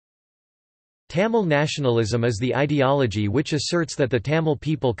Tamil nationalism is the ideology which asserts that the Tamil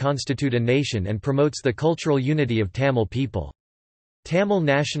people constitute a nation and promotes the cultural unity of Tamil people. Tamil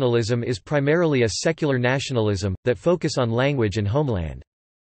nationalism is primarily a secular nationalism, that focus on language and homeland.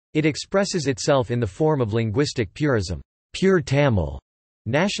 It expresses itself in the form of linguistic purism, pure Tamil,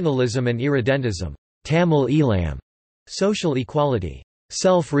 nationalism and irredentism, Tamil Elam, social equality,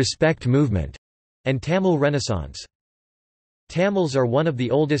 self-respect movement, and Tamil Renaissance. Tamils are one of the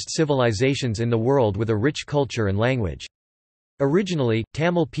oldest civilizations in the world with a rich culture and language. Originally,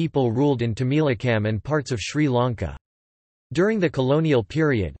 Tamil people ruled in Tamilakam and parts of Sri Lanka. During the colonial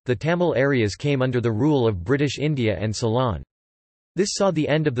period, the Tamil areas came under the rule of British India and Ceylon. This saw the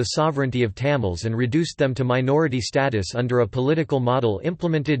end of the sovereignty of Tamils and reduced them to minority status under a political model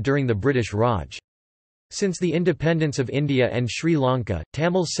implemented during the British Raj. Since the independence of India and Sri Lanka,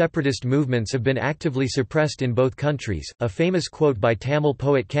 Tamil separatist movements have been actively suppressed in both countries. A famous quote by Tamil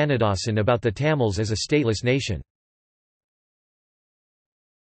poet Kannadasan about the Tamils as a stateless nation.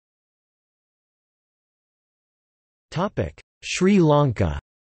 Sri Lanka.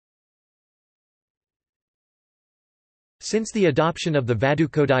 Since the adoption of the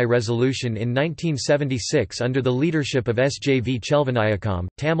Vadukodai Resolution in 1976 under the leadership of SJV Chelvanayakam,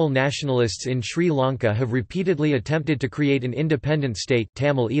 Tamil nationalists in Sri Lanka have repeatedly attempted to create an independent state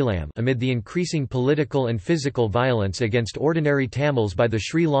Tamil Elam amid the increasing political and physical violence against ordinary Tamils by the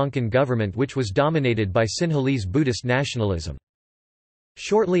Sri Lankan government, which was dominated by Sinhalese Buddhist nationalism.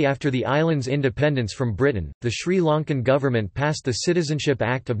 Shortly after the island's independence from Britain, the Sri Lankan government passed the Citizenship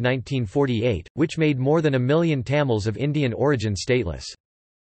Act of 1948, which made more than 1 million Tamils of Indian origin stateless.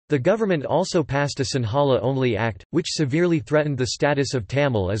 The government also passed a Sinhala-only Act, which severely threatened the status of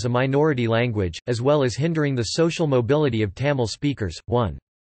Tamil as a minority language, as well as hindering the social mobility of Tamil speakers. 1.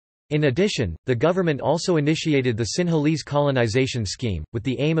 In addition, the government also initiated the Sinhalese colonization scheme, with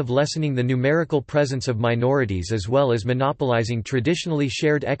the aim of lessening the numerical presence of minorities as well as monopolizing traditionally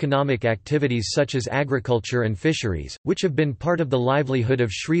shared economic activities such as agriculture and fisheries, which have been part of the livelihood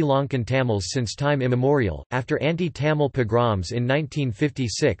of Sri Lankan Tamils since time immemorial. After anti-Tamil pogroms in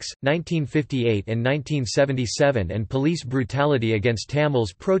 1956, 1958, and 1977 and police brutality against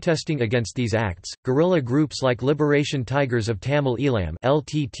Tamils protesting against these acts, guerrilla groups like Liberation Tigers of Tamil Elam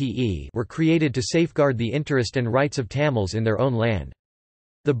 (LTTE) were created to safeguard the interest and rights of Tamils in their own land.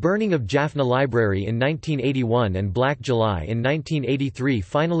 The burning of Jaffna Library in 1981 and Black July in 1983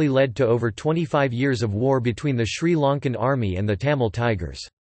 finally led to over 25 years of war between the Sri Lankan army and the Tamil Tigers.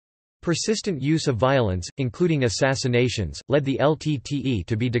 Persistent use of violence, including assassinations, led the LTTE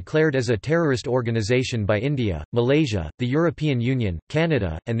to be declared as a terrorist organization by India, Malaysia, the European Union,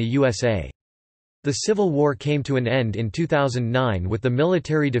 Canada, and the USA. The civil war came to an end in 2009 with the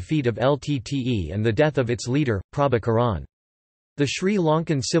military defeat of LTTE and the death of its leader, Prabhakaran. The Sri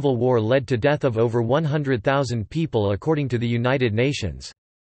Lankan civil war led to death of over 100,000 people according to the United Nations.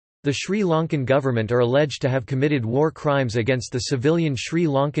 The Sri Lankan government are alleged to have committed war crimes against the civilian Sri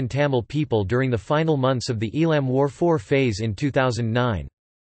Lankan Tamil people during the final months of the Elam War 4 phase in 2009.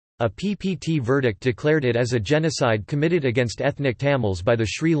 A PPT verdict declared it as a genocide committed against ethnic Tamils by the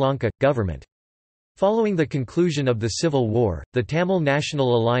Sri Lanka government. Following the conclusion of the civil war, the Tamil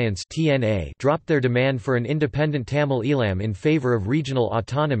National Alliance (TNA) dropped their demand for an independent Tamil Elam in favour of regional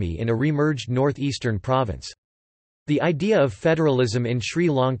autonomy in a re-merged north-eastern province. The idea of federalism in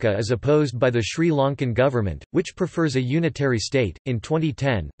Sri Lanka is opposed by the Sri Lankan government, which prefers a unitary state. In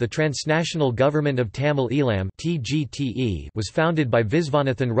 2010, the Transnational Government of Tamil Elam (TGTE) was founded by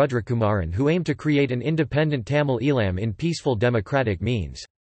Visvanathan Rudrakumaran, who aimed to create an independent Tamil Elam in peaceful democratic means.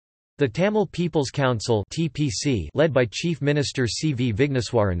 The Tamil People's Council (TPC), led by Chief Minister C.V.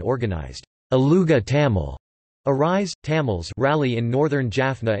 Vigneswaran, organized Aluga Tamil Arise, Tamils rally in northern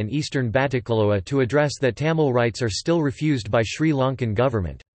Jaffna and eastern Batticaloa to address that Tamil rights are still refused by Sri Lankan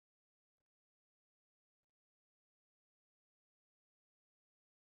government.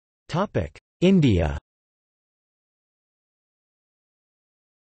 India.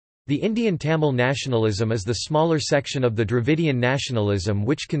 The Indian Tamil nationalism is the smaller section of the Dravidian nationalism,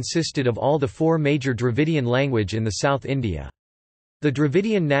 which consisted of all the four major Dravidian language in the South India. The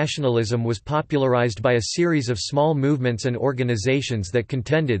Dravidian nationalism was popularized by a series of small movements and organizations that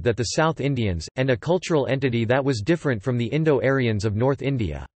contended that the South Indians, and a cultural entity that was different from the Indo-Aryans of North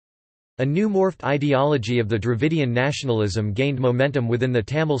India. A new morphed ideology of the Dravidian nationalism gained momentum within the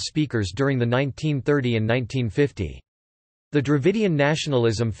Tamil speakers during the 1930 and 1950. The Dravidian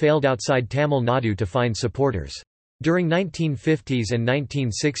nationalism failed outside Tamil Nadu to find supporters. During 1950s and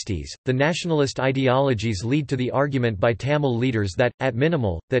 1960s, the nationalist ideologies lead to the argument by Tamil leaders that, at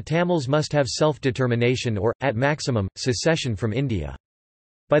minimal, that Tamils must have self-determination or, at maximum, secession from India.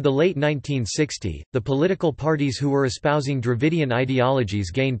 By the late 1960s, the political parties who were espousing Dravidian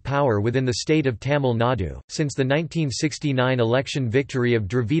ideologies gained power within the state of Tamil Nadu. Since the 1969 election victory of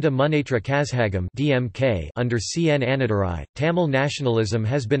Dravida Munnetra Kazhagam (DMK) under C. N. Annadurai, Tamil nationalism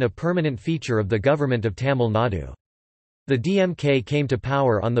has been a permanent feature of the government of Tamil Nadu. The DMK came to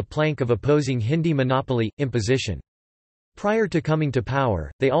power on the plank of opposing Hindi monopoly imposition. Prior to coming to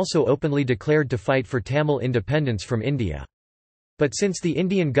power, they also openly declared to fight for Tamil independence from India. But since the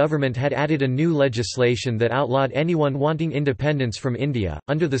Indian government had added a new legislation that outlawed anyone wanting independence from India,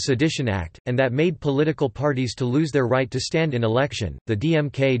 under the Sedition Act, and that made political parties to lose their right to stand in election, the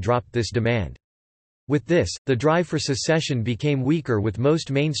DMK dropped this demand. With this, the drive for secession became weaker with most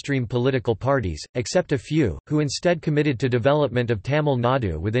mainstream political parties, except a few, who instead committed to development of Tamil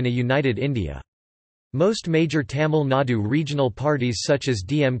Nadu within a united India. Most major Tamil Nadu regional parties such as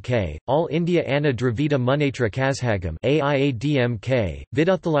DMK, All India Anna Dravida Munnetra Kazhagam (AIA-DMK),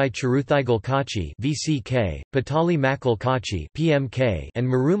 Viduthalai Chiruthigal Kachi (VCK), Patali Makal Kachi (PMK), and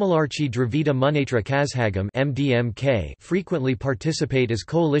Marumalarchi Dravida Munnetra Kazhagam (MDMK) frequently participate as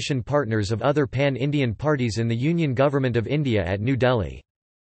coalition partners of other pan-Indian parties in the Union Government of India at New Delhi.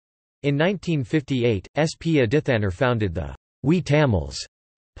 In 1958, S. P. Adithanar founded the We Tamils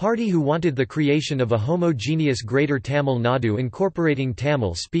party, who wanted the creation of a homogeneous Greater Tamil Nadu incorporating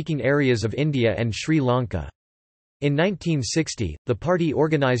Tamil-speaking areas of India and Sri Lanka. In 1960, the party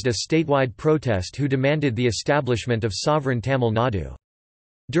organised a statewide protest who demanded the establishment of sovereign Tamil Nadu.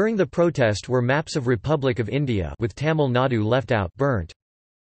 During the protest were maps of Republic of India with Tamil Nadu left out burnt.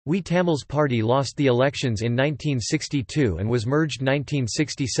 We Tamils party lost the elections in 1962 and was merged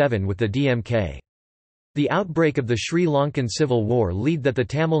 1967 with the DMK. The outbreak of the Sri Lankan Civil War led that the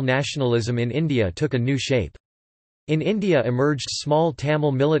Tamil nationalism in India took a new shape. In India emerged small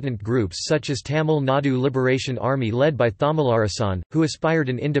Tamil militant groups such as Tamil Nadu Liberation Army led by Thamilarasan, who aspired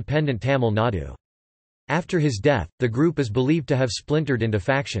an independent Tamil Nadu. After his death, the group is believed to have splintered into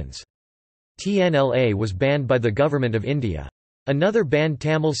factions. TNLA was banned by the Government of India. Another banned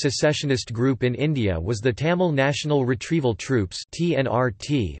Tamil secessionist group in India was the Tamil National Retrieval Troops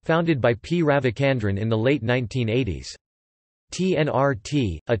 (TNRT), founded by P. Ravichandran in the late 1980s.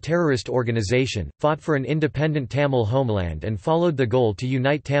 TNRT, a terrorist organization, fought for an independent Tamil homeland and followed the goal to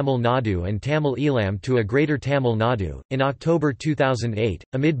unite Tamil Nadu and Tamil Eelam to a Greater Tamil Nadu. In October 2008,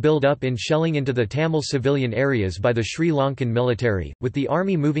 amid build-up in shelling into the Tamil civilian areas by the Sri Lankan military, with the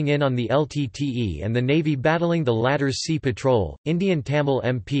army moving in on the LTTE and the navy battling the latter's sea patrol, Indian Tamil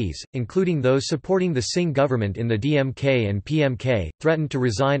MPs, including those supporting the Singh government in the DMK and PMK, threatened to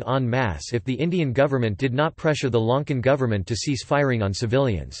resign en masse if the Indian government did not pressure the Lankan government to cease firing on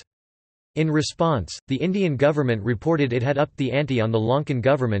civilians. In response, the Indian government reported it had upped the ante on the Lankan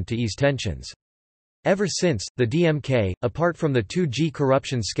government to ease tensions. Ever since, the DMK, apart from the 2G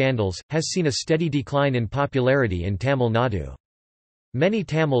corruption scandals, has seen a steady decline in popularity in Tamil Nadu. Many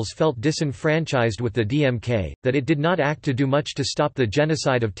Tamils felt disenfranchised with the DMK, that it did not act to do much to stop the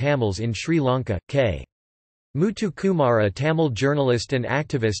genocide of Tamils in Sri Lanka. K. Muthukumar, a Tamil journalist and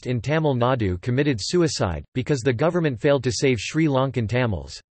activist in Tamil Nadu, committed suicide, because the government failed to save Sri Lankan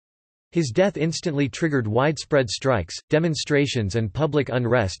Tamils. His death instantly triggered widespread strikes, demonstrations and public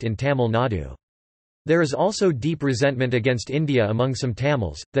unrest in Tamil Nadu. There is also deep resentment against India among some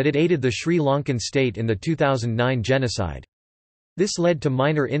Tamils, that it aided the Sri Lankan state in the 2009 genocide. This led to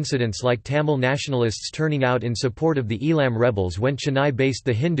minor incidents like Tamil nationalists turning out in support of the Eelam rebels when Chennai-based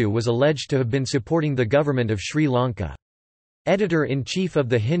The Hindu was alleged to have been supporting the government of Sri Lanka. Editor-in-chief of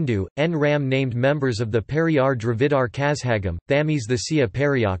The Hindu, N. Ram named members of the Periyar Dravidar Kazhagam, Thamis the Sia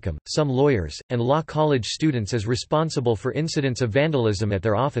Periyakam, some lawyers, and law college students as responsible for incidents of vandalism at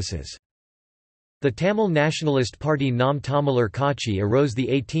their offices. The Tamil Nationalist Party Nam Tamilar Kachi arose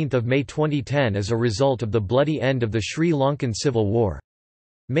 18 May 2010 as a result of the bloody end of the Sri Lankan Civil War.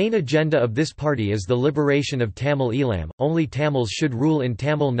 Main agenda of this party is the liberation of Tamil Eelam, only Tamils should rule in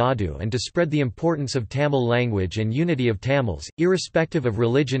Tamil Nadu, and to spread the importance of Tamil language and unity of Tamils, irrespective of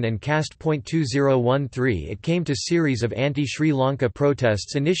religion and caste. 2013 It came to series of anti-Sri Lanka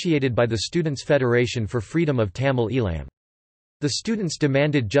protests initiated by the Students' Federation for Freedom of Tamil Eelam. The students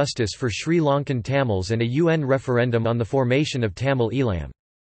demanded justice for Sri Lankan Tamils and a UN referendum on the formation of Tamil Eelam.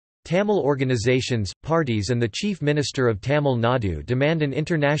 Tamil organizations, parties and the Chief Minister of Tamil Nadu demand an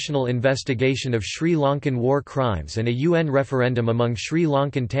international investigation of Sri Lankan war crimes and a UN referendum among Sri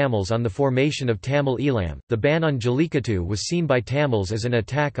Lankan Tamils on the formation of Tamil Eelam. The ban on Jallikattu was seen by Tamils as an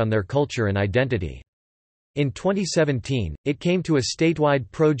attack on their culture and identity. In 2017, it came to a statewide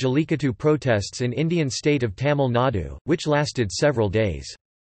pro-Jallikattu protests in Indian state of Tamil Nadu, which lasted several days.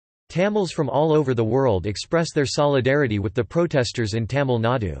 Tamils from all over the world express their solidarity with the protesters in Tamil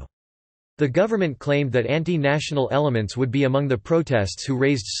Nadu. The government claimed that anti-national elements would be among the protests who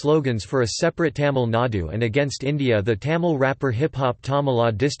raised slogans for a separate Tamil Nadu and against India. The Tamil rapper hip-hop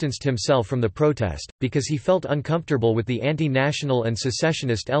Tamila distanced himself from the protest, because he felt uncomfortable with the anti-national and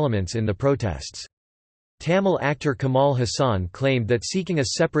secessionist elements in the protests. Tamil actor Kamal Hassan claimed that seeking a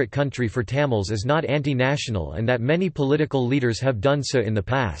separate country for Tamils is not anti-national and that many political leaders have done so in the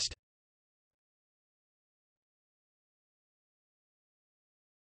past.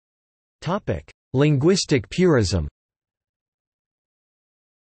 Linguistic purism.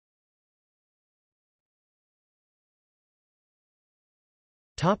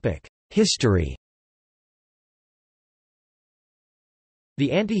 History.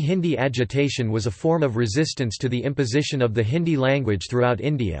 The anti-Hindi agitation was a form of resistance to the imposition of the Hindi language throughout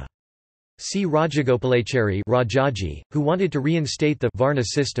India. C. Rajagopalachari Rajaji, who wanted to reinstate the Varna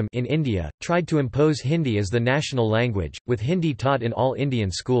system in India, tried to impose Hindi as the national language, with Hindi taught in all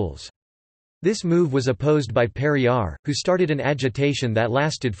Indian schools. This move was opposed by Periyar, who started an agitation that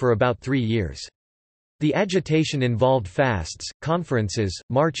lasted for about 3 years. The agitation involved fasts, conferences,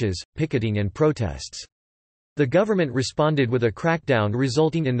 marches, picketing and protests. The government responded with a crackdown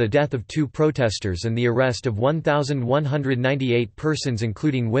resulting in the death of 2 protesters and the arrest of 1,198 persons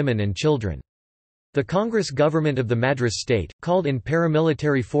including women and children. The Congress government of the Madras state, called in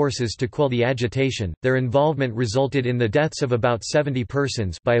paramilitary forces to quell the agitation. Their involvement resulted in the deaths of about 70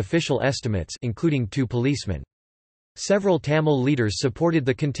 persons by official estimates, including 2 policemen. Several Tamil leaders supported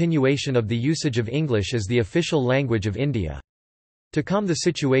the continuation of the usage of English as the official language of India. To calm the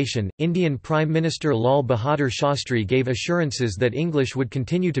situation, Indian Prime Minister Lal Bahadur Shastri gave assurances that English would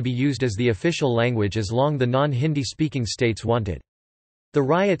continue to be used as the official language as long the non-Hindi speaking states wanted. The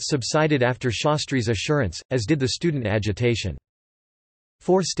riots subsided after Shastri's assurance, as did the student agitation.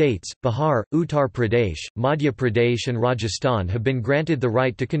 4 states, Bihar, Uttar Pradesh, Madhya Pradesh and Rajasthan have been granted the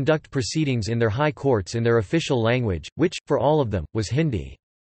right to conduct proceedings in their high courts in their official language, which, for all of them, was Hindi.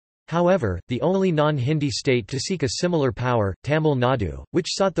 However, the only non-Hindi state to seek a similar power, Tamil Nadu,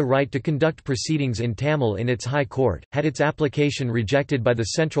 which sought the right to conduct proceedings in Tamil in its high court, had its application rejected by the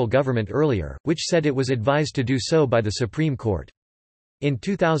central government earlier, which said it was advised to do so by the Supreme Court. In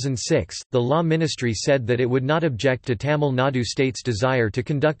 2006, the Law Ministry said that it would not object to Tamil Nadu state's desire to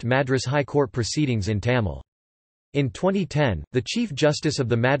conduct Madras High Court proceedings in Tamil. In 2010, the Chief Justice of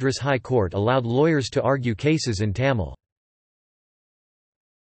the Madras High Court allowed lawyers to argue cases in Tamil.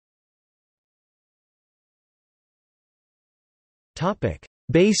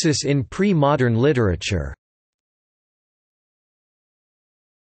 Basis in pre-modern literature.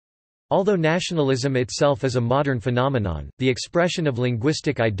 Although nationalism itself is a modern phenomenon, the expression of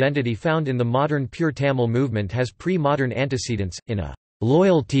linguistic identity found in the modern pure Tamil movement has pre-modern antecedents, in a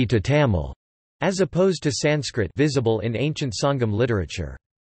loyalty to Tamil, as opposed to Sanskrit visible in ancient Sangam literature.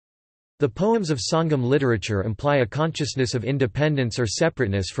 The poems of Sangam literature imply a consciousness of independence or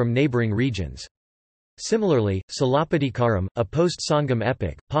separateness from neighbouring regions. Similarly, Silappatikaram, a post-Sangam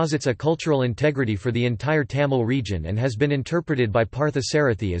epic, posits a cultural integrity for the entire Tamil region and has been interpreted by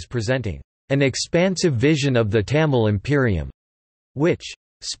Parthasarathi as presenting an expansive vision of the Tamil Imperium, which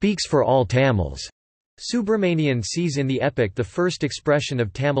speaks for all Tamils. Subramanian sees in the epic the first expression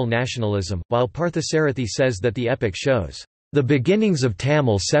of Tamil nationalism, while Parthasarathi says that the epic shows the beginnings of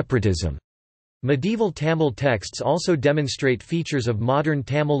Tamil separatism. Medieval Tamil texts also demonstrate features of modern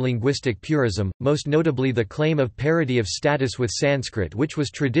Tamil linguistic purism, most notably the claim of parity of status with Sanskrit, which was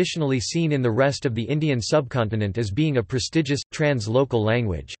traditionally seen in the rest of the Indian subcontinent as being a prestigious, trans-local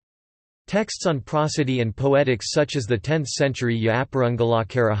language. Texts on prosody and poetics such as the 10th century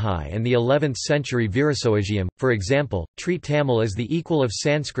Yaparangalakkarahai and the 11th century Virasoagium, for example, treat Tamil as the equal of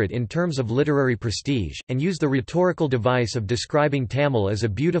Sanskrit in terms of literary prestige, and use the rhetorical device of describing Tamil as a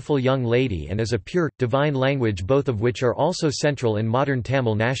beautiful young lady and as a pure, divine language, both of which are also central in modern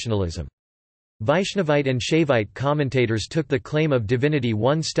Tamil nationalism. Vaishnavite and Shaivite commentators took the claim of divinity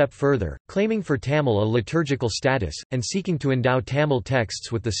one step further, claiming for Tamil a liturgical status, and seeking to endow Tamil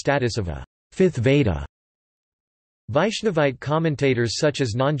texts with the status of a fifth Veda. Vaishnavite commentators such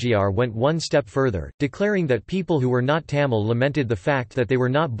as Nanjiar went one step further, declaring that people who were not Tamil lamented the fact that they were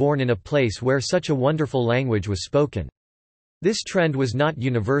not born in a place where such a wonderful language was spoken. This trend was not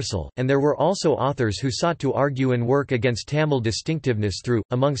universal, and there were also authors who sought to argue and work against Tamil distinctiveness through,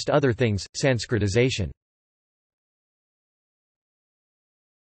 amongst other things, Sanskritization.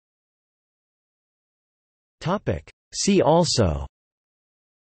 See also: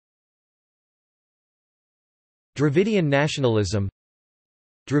 Dravidian nationalism,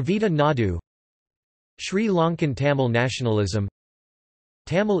 Dravida Nadu, Sri Lankan Tamil nationalism,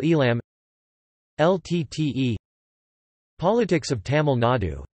 Tamil Elam, LTTE, Politics of Tamil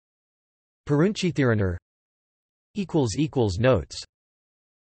Nadu, Perunchithirunar. Notes